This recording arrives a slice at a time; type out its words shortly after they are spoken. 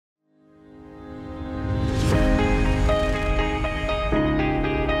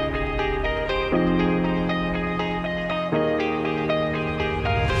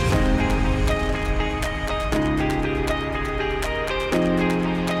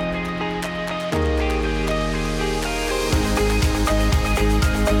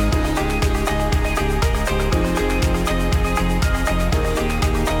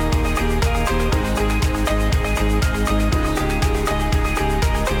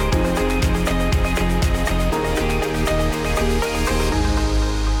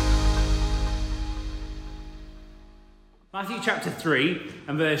chapter 3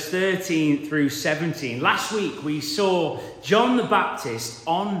 and verse 13 through 17. Last week we saw John the Baptist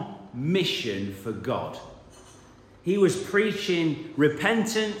on mission for God. He was preaching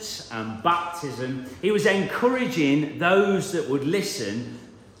repentance and baptism. He was encouraging those that would listen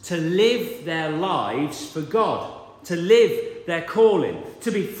to live their lives for God, to live their calling,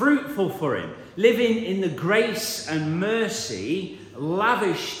 to be fruitful for him, living in the grace and mercy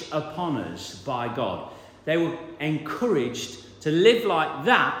lavished upon us by God. They were encouraged to live like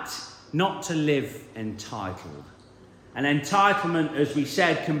that, not to live entitled. And entitlement, as we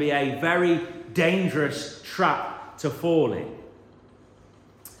said, can be a very dangerous trap to fall in.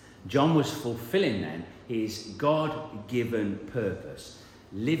 John was fulfilling then his God-given purpose,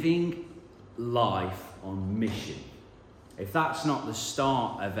 living life on mission. If that's not the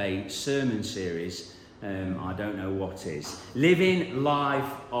start of a sermon series, I don't know what is. Living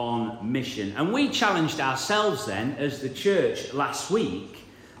life on mission. And we challenged ourselves then as the church last week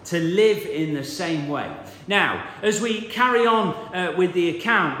to live in the same way. Now, as we carry on with the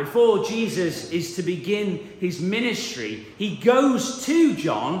account, before Jesus is to begin his ministry, he goes to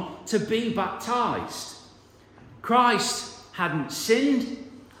John to be baptized. Christ hadn't sinned,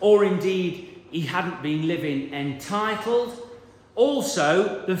 or indeed he hadn't been living entitled.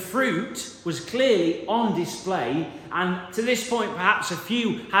 Also, the fruit was clearly on display, and to this point perhaps a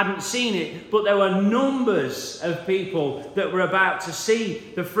few hadn't seen it, but there were numbers of people that were about to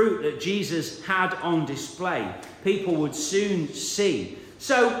see the fruit that Jesus had on display. People would soon see.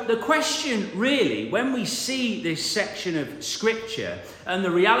 So the question really, when we see this section of scripture and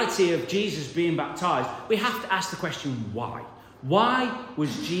the reality of Jesus being baptized, we have to ask the question, why? Why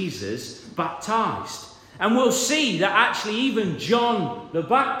was Jesus baptized? And we'll see that actually even John the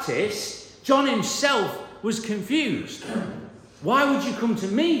Baptist, John himself was confused. Why would you come to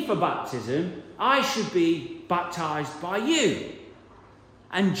me for baptism? I should be baptized by you.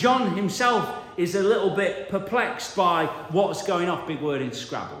 And John himself is a little bit perplexed by what's going on. Big word in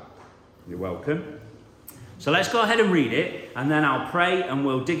Scrabble. You're welcome. So let's go ahead and read it, and then I'll pray and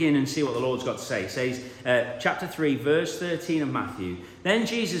we'll dig in and see what the Lord's got to say. It says, chapter 3, verse 13 of Matthew, "Then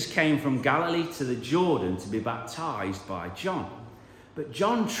Jesus came from Galilee to the Jordan to be baptized by John. But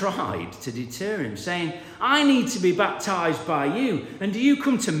John tried to deter him, saying, 'I need to be baptized by you, and do you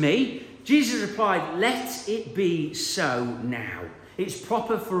come to me?' Jesus replied, 'Let it be so now. It's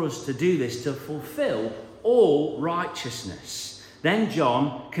proper for us to do this to fulfill all righteousness.' Then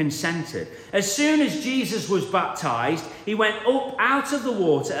John consented. As soon as Jesus was baptized, he went up out of the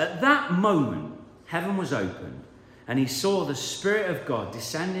water. At that moment, heaven was opened, and he saw the Spirit of God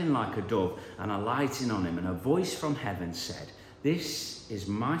descending like a dove and alighting on him. And a voice from heaven said, 'This is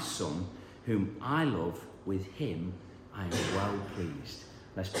my Son, whom I love. With him I am well pleased.'"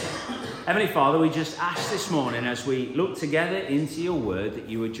 Let's pray. Heavenly Father, we just ask this morning as we look together into your word that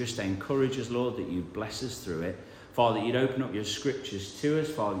you would just encourage us, Lord, that you'd bless us through it. Father, you'd open up your scriptures to us.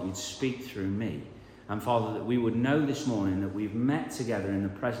 Father, you'd speak through me. And Father, that we would know this morning that we've met together in the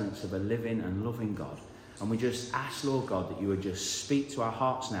presence of a living and loving God. And we just ask, Lord God, that you would just speak to our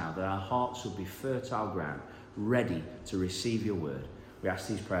hearts now, that our hearts would be fertile ground, ready to receive your word. We ask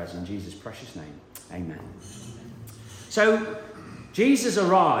these prayers in Jesus' precious name. Amen. So, Jesus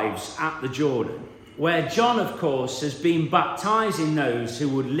arrives at the Jordan, where John, of course, has been baptizing those who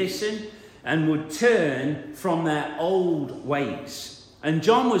would listen and would turn from their old ways. And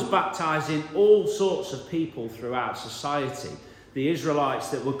John was baptizing all sorts of people throughout society. The Israelites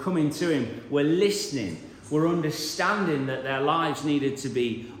that were coming to him were listening, were understanding that their lives needed to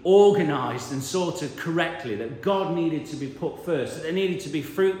be organized and sorted correctly, that God needed to be put first, that they needed to be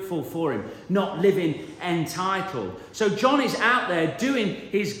fruitful for him, not living entitled. So John is out there doing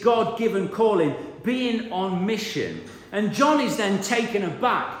his God-given calling, being on mission. And John is then taken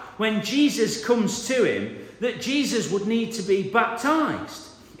aback when Jesus comes to him, that Jesus would need to be baptized.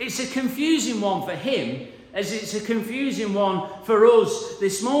 It's a confusing one for him, as it's a confusing one for us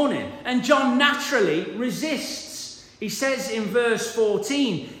this morning. And John naturally resists. He says in verse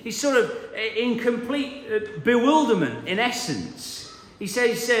 14, he's sort of in complete bewilderment in essence. He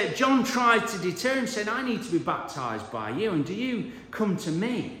says, John tried to deter him, saying, "I need to be baptized by you, and do you come to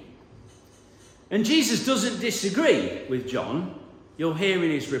me?" And Jesus doesn't disagree with John. You'll hear in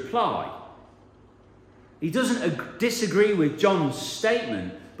his reply. He doesn't disagree with John's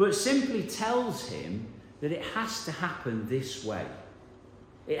statement, but simply tells him that it has to happen this way.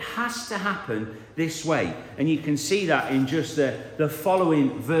 It has to happen this way. And you can see that in just the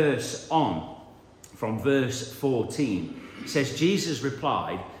following verse on, from verse 14. It says, Jesus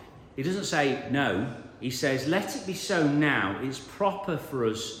replied. He doesn't say no. He says, "Let it be so now. It's proper for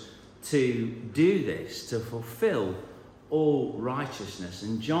us to do this, to fulfill all righteousness.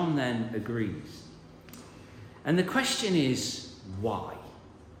 And John then agrees. And the question is, why?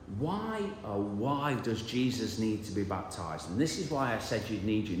 Why does Jesus need to be baptized? And this is why I said you'd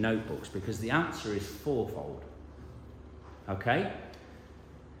need your notebooks, because the answer is fourfold. Okay?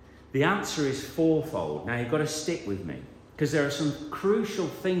 The answer is fourfold. Now you've got to stick with me, because there are some crucial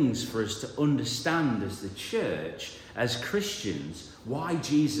things for us to understand as the church, as Christians, why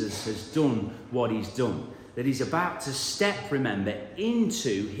Jesus has done what he's done. That he's about to step, remember,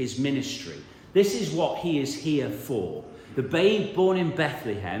 into his ministry. This is what he is here for. The babe born in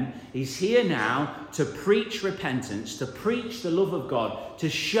Bethlehem is here now to preach repentance, to preach the love of God, to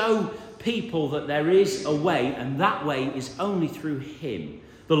show people that there is a way, and that way is only through him.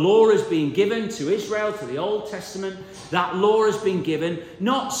 The law has been given to Israel, to the Old Testament. That law has been given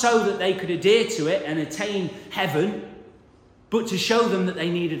not so that they could adhere to it and attain heaven, but to show them that they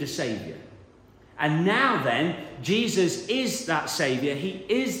needed a saviour. And now then, Jesus is that saviour. He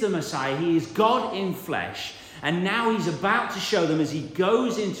is the Messiah. He is God in flesh. And now he's about to show them, as he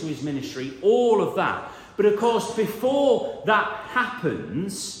goes into his ministry, all of that. But of course, before that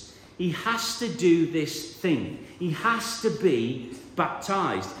happens, he has to do this thing. He has to be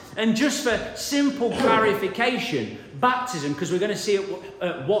baptized. And just for simple clarification, baptism, because we're going to see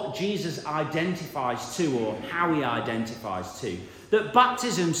what Jesus identifies to, or how he identifies to, that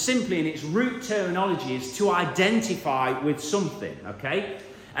baptism simply in its root terminology is to identify with something, okay?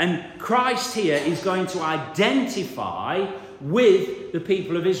 And Christ here is going to identify with the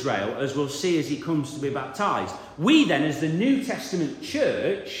people of Israel, as we'll see as he comes to be baptized. We then, as the New Testament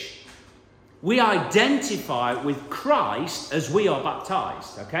church, we identify with Christ as we are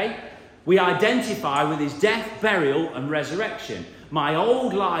baptized, okay? We identify with his death, burial, and resurrection. My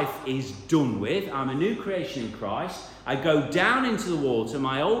old life is done with. I'm a new creation in Christ. I go down into the water.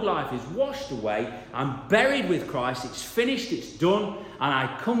 My old life is washed away. I'm buried with Christ. It's finished. It's done. And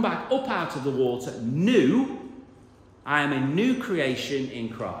I come back up out of the water new. I am a new creation in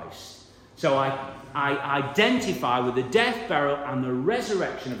Christ. So I identify with the death, burial, and the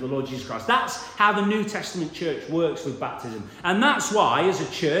resurrection of the Lord Jesus Christ. That's how the New Testament church works with baptism. And that's why, as a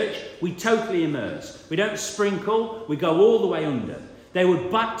church, we totally immerse. We don't sprinkle. We go all the way under. They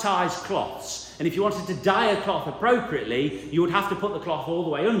would baptize cloths. And if you wanted to dye a cloth appropriately, you would have to put the cloth all the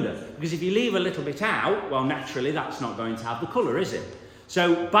way under. Because if you leave a little bit out, well, naturally, that's not going to have the colour, is it?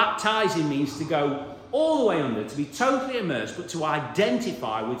 So baptizing means to go all the way under, to be totally immersed, but to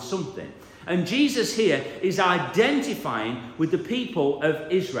identify with something. And Jesus here is identifying with the people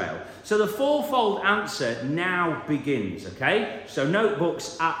of Israel. So the fourfold answer now begins, okay? So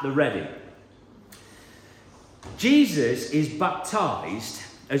notebooks at the ready. Jesus is baptized,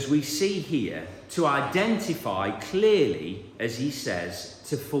 as we see here, to identify clearly, as he says,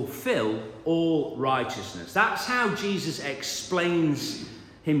 to fulfill all righteousness. That's how Jesus explains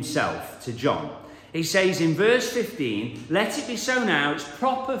himself to John. He says in verse 15, "Let it be so now, it's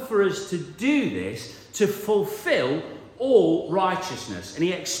proper for us to do this, to fulfill all righteousness." And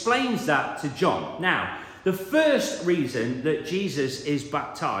he explains that to John. Now, the first reason that Jesus is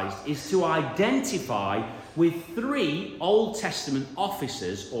baptized is to identify with 3 Old Testament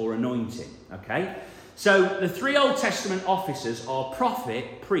officers or anointing, okay? So the 3 Old Testament officers are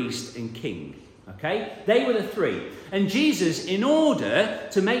prophet, priest, and king. Okay? They were the 3. And Jesus, in order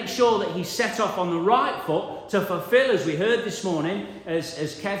to make sure that he set off on the right foot to fulfill, as we heard this morning,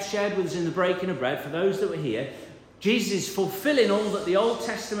 as Kev shared with us in the breaking of bread, for those that were here, Jesus is fulfilling all that the Old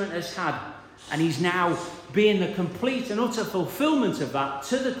Testament has had. And he's now being the complete and utter fulfillment of that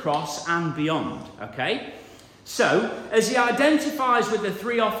to the cross and beyond. Okay? So, as he identifies with the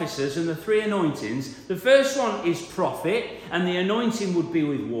 3 officers and the 3 anointings, the first one is prophet, and the anointing would be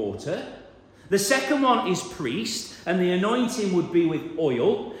with water. The second one is priest, and the anointing would be with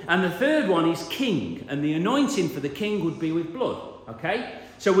oil. And the third one is king, and the anointing for the king would be with blood. Okay?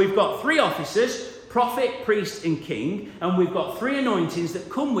 So we've got 3 officers, prophet, priest, and king. And we've got 3 anointings that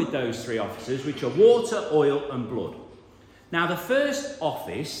come with those 3 officers, which are water, oil, and blood. Now, the first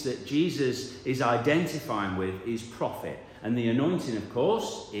office that Jesus is identifying with is prophet. And the anointing, of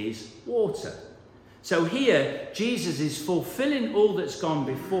course, is water. So here, Jesus is fulfilling all that's gone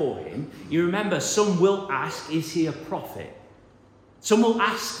before him. You remember, some will ask, is he a prophet? Some will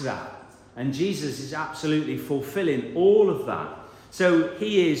ask that. And Jesus is absolutely fulfilling all of that. So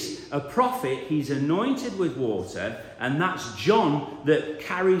he is a prophet, he's anointed with water, and that's John that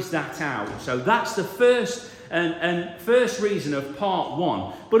carries that out. So that's the first reason of part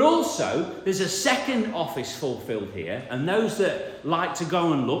 1. But also, there's a second office fulfilled here, and those that like to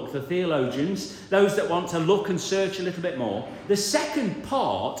go and look, the theologians, those that want to look and search a little bit more, the second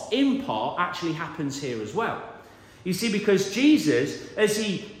part, in part, actually happens here as well. You see, because Jesus, as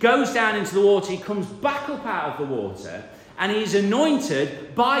he goes down into the water, he comes back up out of the water, and he's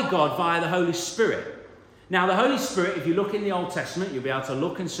anointed by God via the Holy Spirit. Now, the Holy Spirit, if you look in the Old Testament, you'll be able to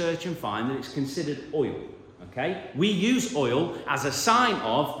look and search and find that it's considered oil. Okay? We use oil as a sign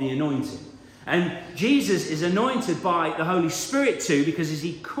of the anointing. And Jesus is anointed by the Holy Spirit too, because as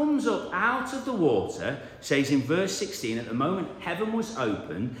he comes up out of the water, says in verse 16, at the moment heaven was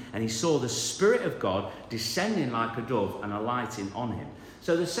opened, and he saw the Spirit of God descending like a dove and alighting on him.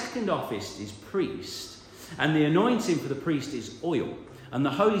 So the second office is priest, and the anointing for the priest is oil. And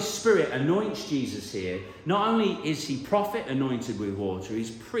the Holy Spirit anoints Jesus here. Not only is he prophet anointed with water,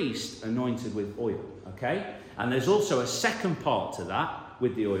 he's priest anointed with oil. Okay? And there's also a second part to that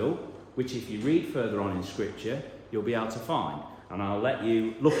with the oil, which if you read further on in Scripture, you'll be able to find. And I'll let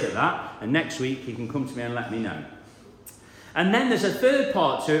you look at that. And next week, you can come to me and let me know. And then there's a third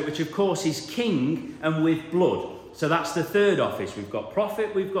part to it, which of course is king and with blood. So that's the third office. We've got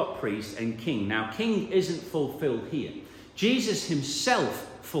prophet, we've got priest, and king. Now, king isn't fulfilled here. Jesus himself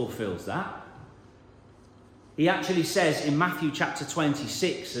fulfills that. He actually says in Matthew chapter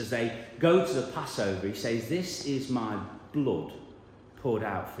 26, as they go to the Passover, he says, "This is my blood poured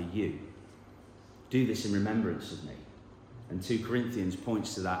out for you. Do this in remembrance of me." And 2 Corinthians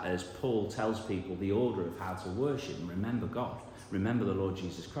points to that as Paul tells people the order of how to worship and remember God. Remember the Lord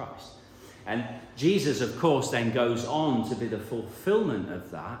Jesus Christ. And Jesus, of course, then goes on to be the fulfillment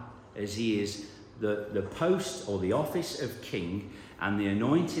of that, as he is the post or the office of king, and the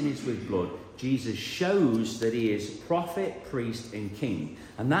anointing is with blood. Jesus shows that he is prophet, priest, and king.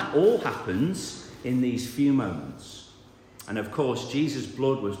 And that all happens in these few moments. And of course, Jesus'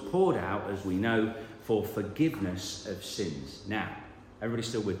 blood was poured out, as we know, for forgiveness of sins. Now, everybody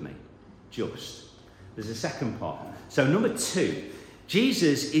still with me? Just. There's a second part. So number 2,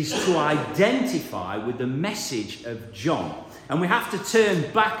 Jesus is to identify with the message of John. And we have to turn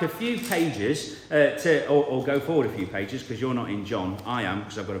back a few pages, or go forward a few pages, because you're not in John. I am,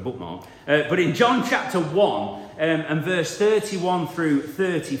 because I've got a bookmark. But in John chapter 1 and verse 31 through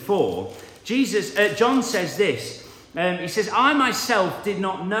 34, John says this. He says, "I myself did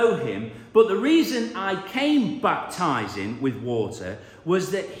not know him, but the reason I came baptizing with water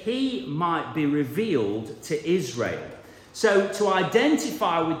was that he might be revealed to Israel." So to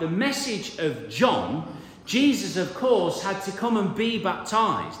identify with the message of John, Jesus, of course, had to come and be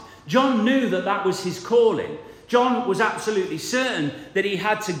baptized. John knew that that was his calling. John was absolutely certain that he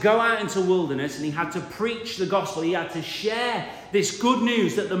had to go out into the wilderness and he had to preach the gospel. He had to share this good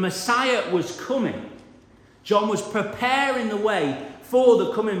news that the Messiah was coming. John was preparing the way for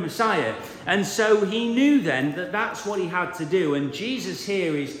the coming Messiah. And so he knew then that that's what he had to do. And Jesus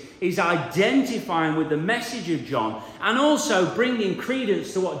here is identifying with the message of John, and also bringing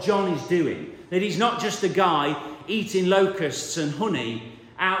credence to what John is doing. That he's not just a guy eating locusts and honey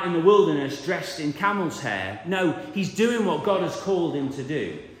out in the wilderness dressed in camel's hair. No, he's doing what God has called him to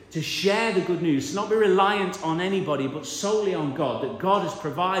do. To share the good news, to not be reliant on anybody, but solely on God, that God has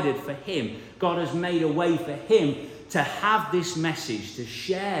provided for him. God has made a way for him to have this message, to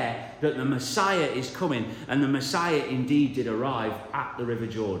share that the Messiah is coming. And the Messiah indeed did arrive at the River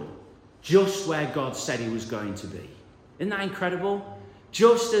Jordan, just where God said he was going to be. Isn't that incredible?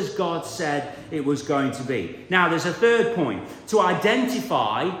 Just as God said it was going to be. Now, there's a third point, to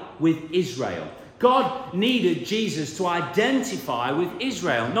identify with Israel. God needed Jesus to identify with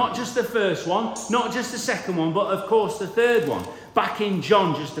Israel. Not just the first one, not just the second one, but of course the third one. Back in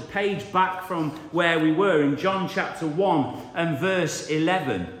John, just a page back from where we were, in John chapter 1 and verse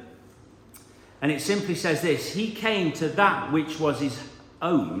 11. And it simply says this: "He came to that which was his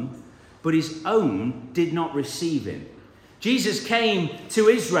own, but his own did not receive him." Jesus came to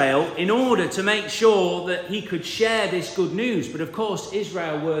Israel in order to make sure that he could share this good news. But of course,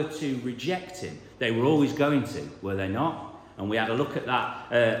 Israel were to reject him. They were always going to, were they not? And we had a look at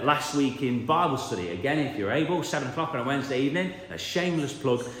that last week in Bible study. Again, if you're able, 7 o'clock on a Wednesday evening, a shameless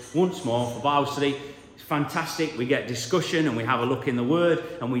plug once more for Bible study. It's fantastic. We get discussion and we have a look in the Word,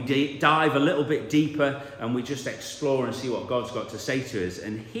 and we dive a little bit deeper, and we just explore and see what God's got to say to us.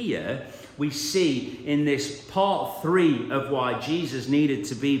 And here we see in this part 3 of why Jesus needed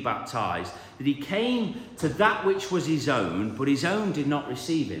to be baptized, that he came to that which was his own, but his own did not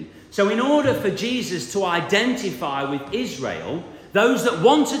receive him. So in order for Jesus to identify with Israel, those that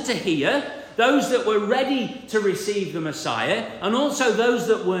wanted to hear, those that were ready to receive the Messiah, and also those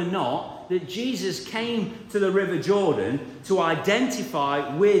that were not, that Jesus came to the River Jordan to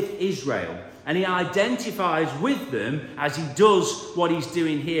identify with Israel. And he identifies with them as he does what he's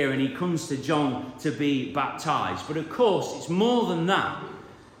doing here, and he comes to John to be baptized. But of course, it's more than that.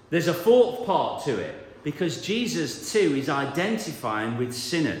 There's a fourth part to it. Because Jesus too is identifying with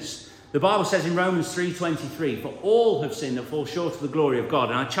sinners. The Bible says in Romans 3:23, for all have sinned and fall short of the glory of God.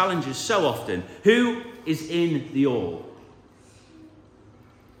 And I challenge you so often, who is in the all?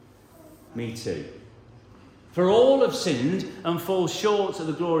 Me too. For all have sinned and fall short of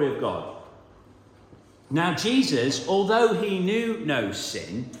the glory of God. Now Jesus, although he knew no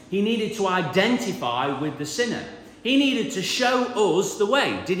sin, he needed to identify with the sinner. He needed to show us the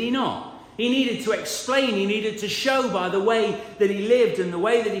way, did he not? He needed to explain, he needed to show by the way that he lived and the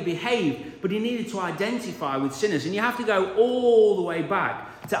way that he behaved, but he needed to identify with sinners. And you have to go all the way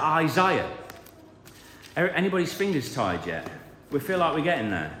back to Isaiah. Anybody's fingers tied yet? We feel like we're getting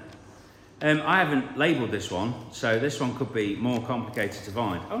there. I haven't labelled this one, so this one could be more complicated to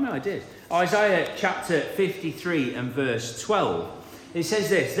find. Oh no, I did. Isaiah chapter 53 and verse 12. It says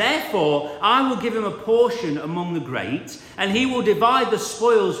this, therefore I will give him a portion among the great, and he will divide the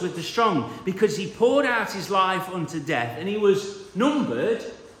spoils with the strong, because he poured out his life unto death, and he was numbered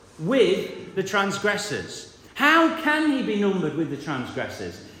with the transgressors. How can he be numbered with the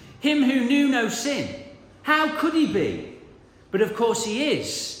transgressors? Him who knew no sin. How could he be? But of course he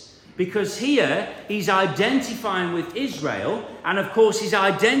is. Because here he's identifying with Israel, and of course he's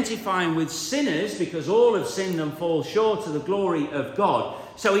identifying with sinners, because all have sinned and fall short of the glory of God.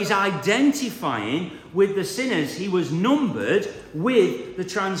 So he's identifying with the sinners. He was numbered with the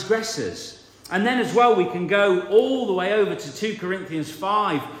transgressors. And then as well we can go all the way over to 2 Corinthians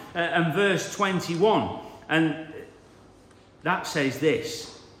 5 and verse 21. And that says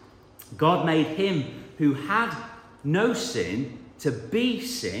this, God made him who had no sin to be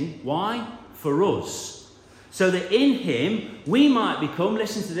sin. Why? For us. So that in him we might become,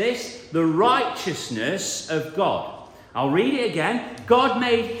 listen to this, the righteousness of God. I'll read it again. God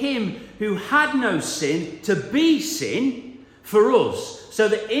made him who had no sin to be sin for us. So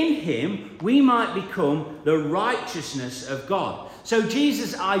that in him we might become the righteousness of God. So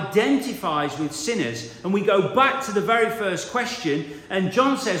Jesus identifies with sinners, and we go back to the very first question, and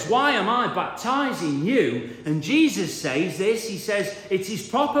John says, why am I baptizing you? And Jesus says this, he says, it is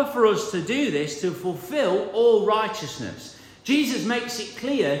proper for us to do this to fulfill all righteousness. Jesus makes it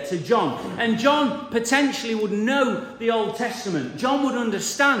clear to John, and John potentially would know the Old Testament. John would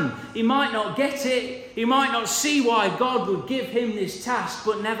understand. He might not get it, he might not see why God would give him this task,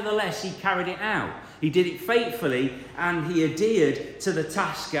 but nevertheless he carried it out. He did it faithfully, and he adhered to the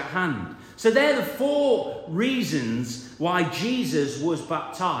task at hand. So they're the 4 reasons why Jesus was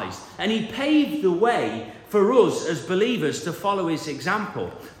baptized. And he paved the way for us as believers to follow his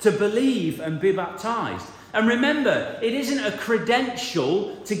example, to believe and be baptized. And remember, it isn't a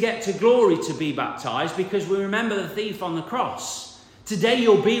credential to get to glory to be baptized, because we remember the thief on the cross. Today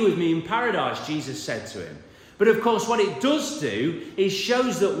you'll be with me in paradise, Jesus said to him. But of course, what it does do is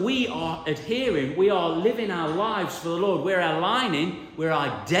shows that we are adhering, we are living our lives for the Lord. We're aligning, we're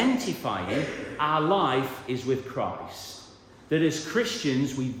identifying our life is with Christ. That as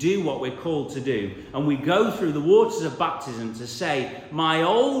Christians, we do what we're called to do. And we go through the waters of baptism to say, my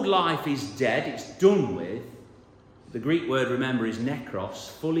old life is dead, it's done with. The Greek word, remember, is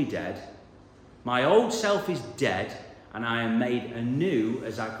nekros, fully dead. My old self is dead, and I am made anew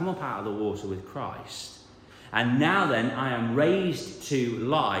as I come up out of the water with Christ. And now then, I am raised to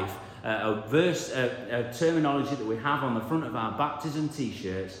life, a terminology that we have on the front of our baptism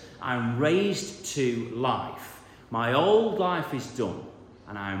t-shirts. I am raised to life. My old life is done,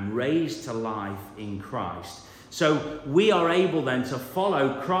 and I am raised to life in Christ. So we are able then to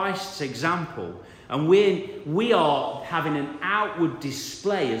follow Christ's example, and we are having an outward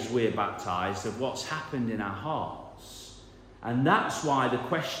display as we're baptized of what's happened in our heart. And that's why the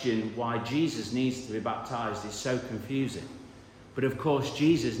question why Jesus needs to be baptized is so confusing. But of course,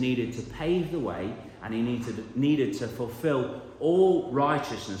 Jesus needed to pave the way, and he needed to fulfill all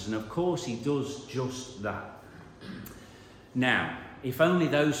righteousness. And of course, he does just that. Now, if only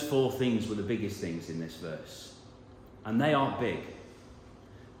those 4 things were the biggest things in this verse. And they are big.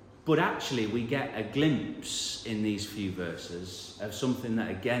 But actually, we get a glimpse in these few verses of something that,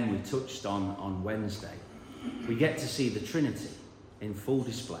 again, we touched on Wednesday. We get to see the Trinity in full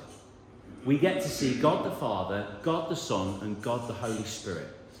display. We get to see God the Father, God the Son, and God the Holy Spirit.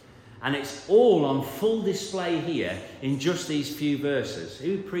 And it's all on full display here in just these few verses.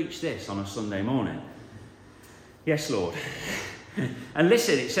 Who preached this on a Sunday morning? Yes, Lord. And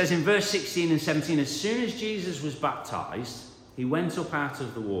listen, it says in verse 16 and 17, as soon as Jesus was baptized, he went up out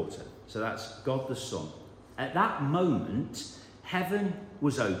of the water. So that's God the Son. At that moment, heaven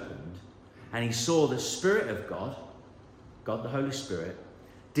was opened, and he saw the Spirit of God, God the Holy Spirit,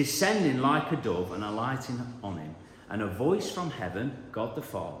 descending like a dove and alighting on him. And a voice from heaven, God the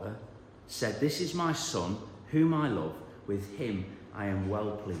Father, said, "This is my Son, whom I love. With him I am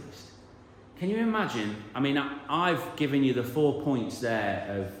well pleased." Can you imagine? I mean, I've given you the 4 points there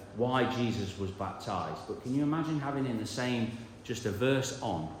of why Jesus was baptized, but can you imagine having in the same, just a verse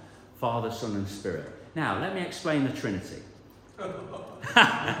on Father, Son and Spirit? Now, let me explain the Trinity.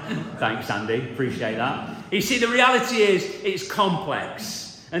 Thanks, Andy. Appreciate that. You see, the reality is it's complex.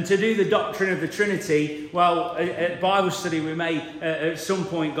 And to do the doctrine of the Trinity, well, at Bible study, we may, at some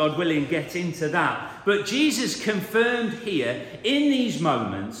point, God willing, get into that. But Jesus confirmed here, in these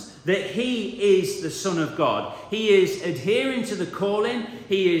moments, that he is the Son of God. He is adhering to the calling.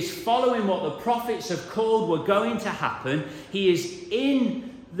 He is following what the prophets have called were going to happen. He is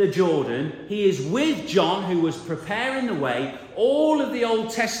in the Jordan. He is with John, who was preparing the way. All of the Old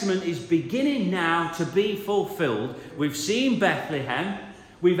Testament is beginning now to be fulfilled. We've seen Bethlehem.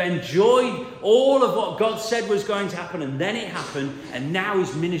 We've enjoyed all of what God said was going to happen, and then it happened, and now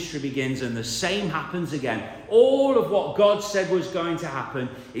his ministry begins, and the same happens again. All of what God said was going to happen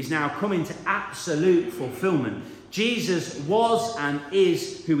is now coming to absolute fulfillment. Jesus was and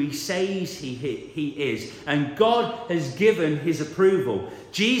is who he says he is, and God has given his approval.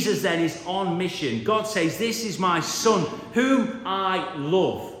 Jesus then is on mission. God says, "This is my Son, whom I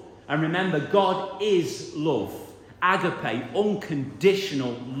love." And remember, God is love. Agape,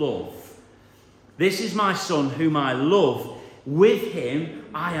 unconditional love. "This is my Son whom I love. With him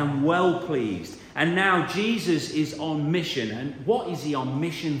I am well pleased." And now Jesus is on mission. And what is he on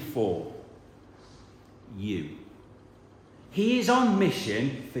mission for? You. He is on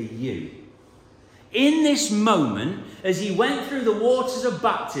mission for you. In this moment, as he went through the waters of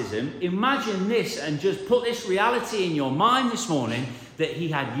baptism, imagine this and just put this reality in your mind this morning, that he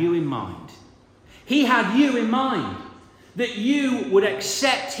had you in mind. He had you in mind, that you would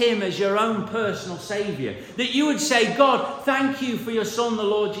accept him as your own personal saviour, that you would say, "God, thank you for your Son, the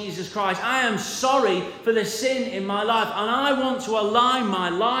Lord Jesus Christ. I am sorry for the sin in my life, and I want to align my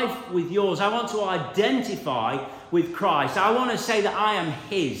life with yours. I want to identify with Christ. I want to say that I am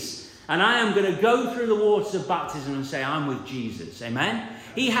his, and I am going to go through the waters of baptism and say, I'm with Jesus." Amen?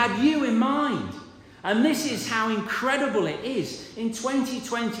 He had you in mind. And this is how incredible it is. In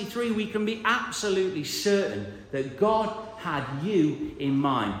 2023, we can be absolutely certain that God had you in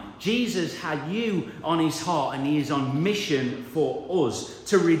mind. Jesus had you on his heart, and he is on mission for us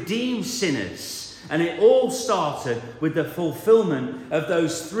to redeem sinners. And it all started with the fulfillment of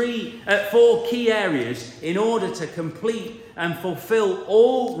those 4 key areas in order to complete and fulfill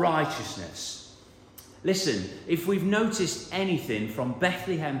all righteousness. Listen, if we've noticed anything from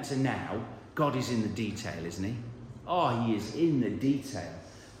Bethlehem to now, God is in the detail, isn't he? Oh, he is in the detail.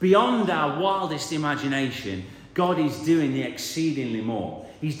 Beyond our wildest imagination, God is doing the exceedingly more.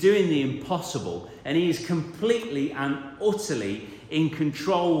 He's doing the impossible, and he is completely and utterly in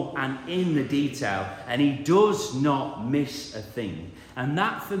control and in the detail, and he does not miss a thing. And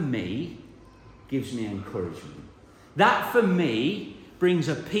that, for me, gives me encouragement. That, for me, brings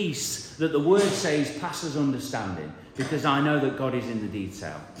a peace that the word says passes understanding, because I know that God is in the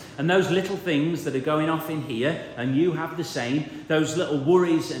detail. And those little things that are going off in here, and you have the same, those little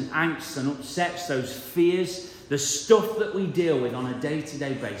worries and angsts and upsets, those fears, the stuff that we deal with on a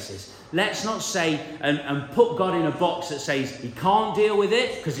day-to-day basis. Let's not say and put God in a box that says he can't deal with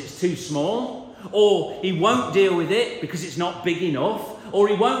it because it's too small, or he won't deal with it because it's not big enough, or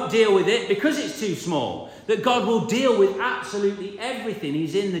he won't deal with it because it's too small. That God will deal with absolutely everything.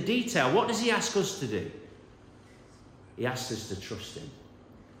 He's in the detail. What does he ask us to do? He asks us to trust him.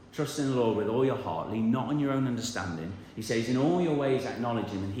 Trust in the Lord with all your heart. Lean not on your own understanding. He says, in all your ways acknowledge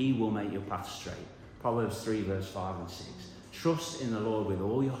him, and he will make your path straight. Proverbs 3, verse 5 and 6. Trust in the Lord with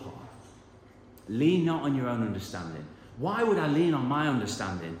all your heart. Lean not on your own understanding. Why would I lean on my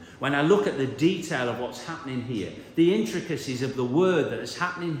understanding when I look at the detail of what's happening here? The intricacies of the word that is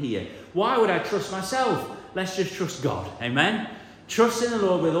happening here. Why would I trust myself? Let's just trust God. Amen? Trust in the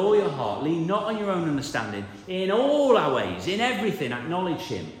Lord with all your heart. Lean not on your own understanding. In all our ways, in everything, acknowledge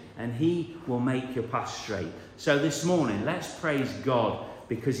him, and he will make your path straight. So this morning, let's praise God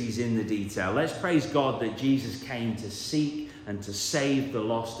because he's in the detail. Let's praise God that Jesus came to seek and to save the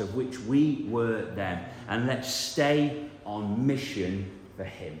lost, of which we were them. And let's stay on mission for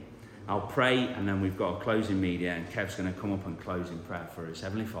him. I'll pray, and then we've got a closing media, and Kev's going to come up and close in prayer for us.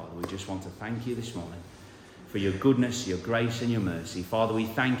 Heavenly Father, we just want to thank you this morning for your goodness, your grace, and your mercy. Father, we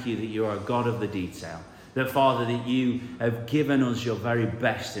thank you that you are a God of the detail. That, Father, that you have given us your very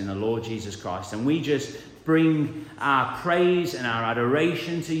best in the Lord Jesus Christ. And we just bring our praise and our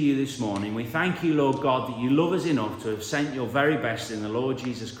adoration to you this morning. We thank you, Lord God, that you love us enough to have sent your very best in the Lord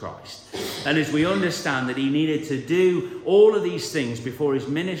Jesus Christ. And as we understand that he needed to do all of these things before his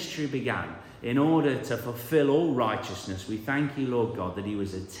ministry began in order to fulfill all righteousness, we thank you, Lord God, that he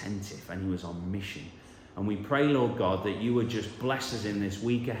was attentive and he was on mission. And we pray, Lord God, that you would just bless us in this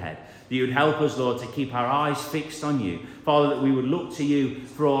week ahead. That you would help us, Lord, to keep our eyes fixed on you. Father, that we would look to you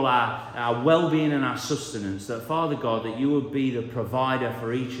for all our well-being and our sustenance. That, Father God, that you would be the provider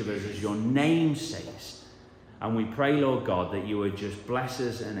for each of us, as your name says. And we pray, Lord God, that you would just bless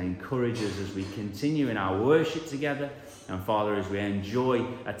us and encourage us as we continue in our worship together. And, Father, as we enjoy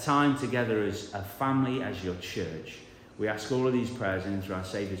a time together as a family, as your church. We ask all of these prayers in through our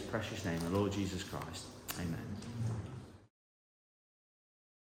Saviour's precious name, the Lord Jesus Christ. Amen.